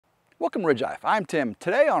Welcome RidgeLife, I'm Tim.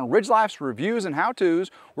 Today on RidgeLife's Reviews and How-Tos,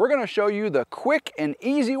 we're going to show you the quick and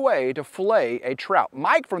easy way to fillet a trout.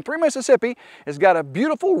 Mike from 3 Mississippi has got a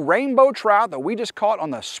beautiful rainbow trout that we just caught on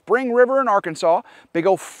the Spring River in Arkansas. Big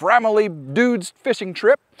old family dude's fishing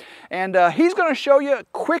trip. And he's going to show you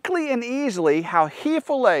quickly and easily how he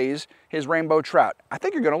fillets his rainbow trout. I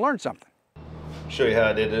think you're going to learn something. I'll show you how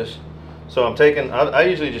I did this. So I'm taking, I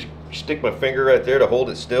usually just stick my finger right there to hold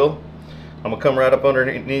it still. I'm gonna come right up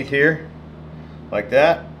underneath here like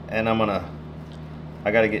that, and I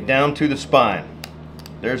gotta get down to the spine.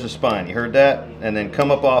 There's the spine, you heard that? And then come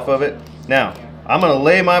up off of it. Now I'm gonna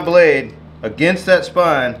lay my blade against that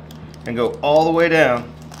spine and go all the way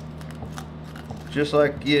down, just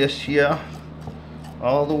like this, yeah,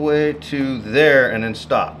 all the way to there, and then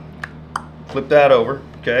stop. Flip that over.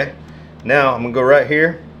 Okay, now I'm gonna go right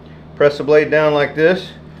here, press the blade down like this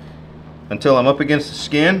until I'm up against the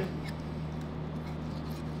skin.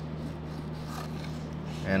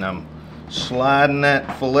 And I'm sliding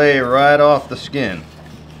that fillet right off the skin,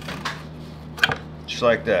 just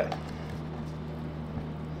like that,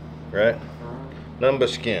 right? Nothing but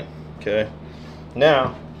skin. Okay,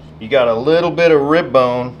 now you got a little bit of rib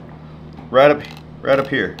bone right up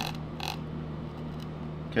here.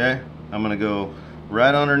 Okay, I'm gonna go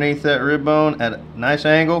right underneath that rib bone at a nice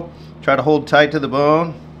angle. Try to hold tight to the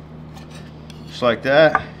bone, just like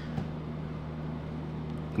that.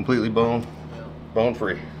 Completely bone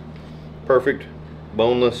free. Perfect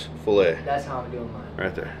boneless fillet. That's how I'm doing mine.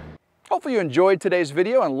 Right there. Hopefully you enjoyed today's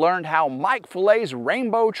video and learned how Mike fillets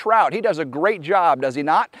rainbow trout. He does a great job, does he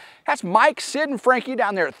not? That's Mike, Sid, and Frankie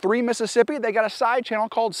down there at 3 Mississippi. They got a side channel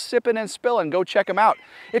called Sippin' and Spillin'. Go check them out.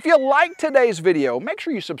 If you liked today's video, make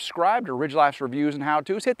sure you subscribe to RidgeLife's Reviews and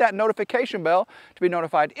How-Tos. Hit that notification bell to be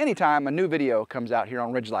notified anytime a new video comes out here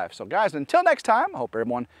on RidgeLife. So guys, until next time, I hope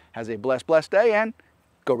everyone has a blessed day, and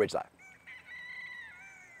go RidgeLife.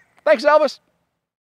 Thanks, Elvis.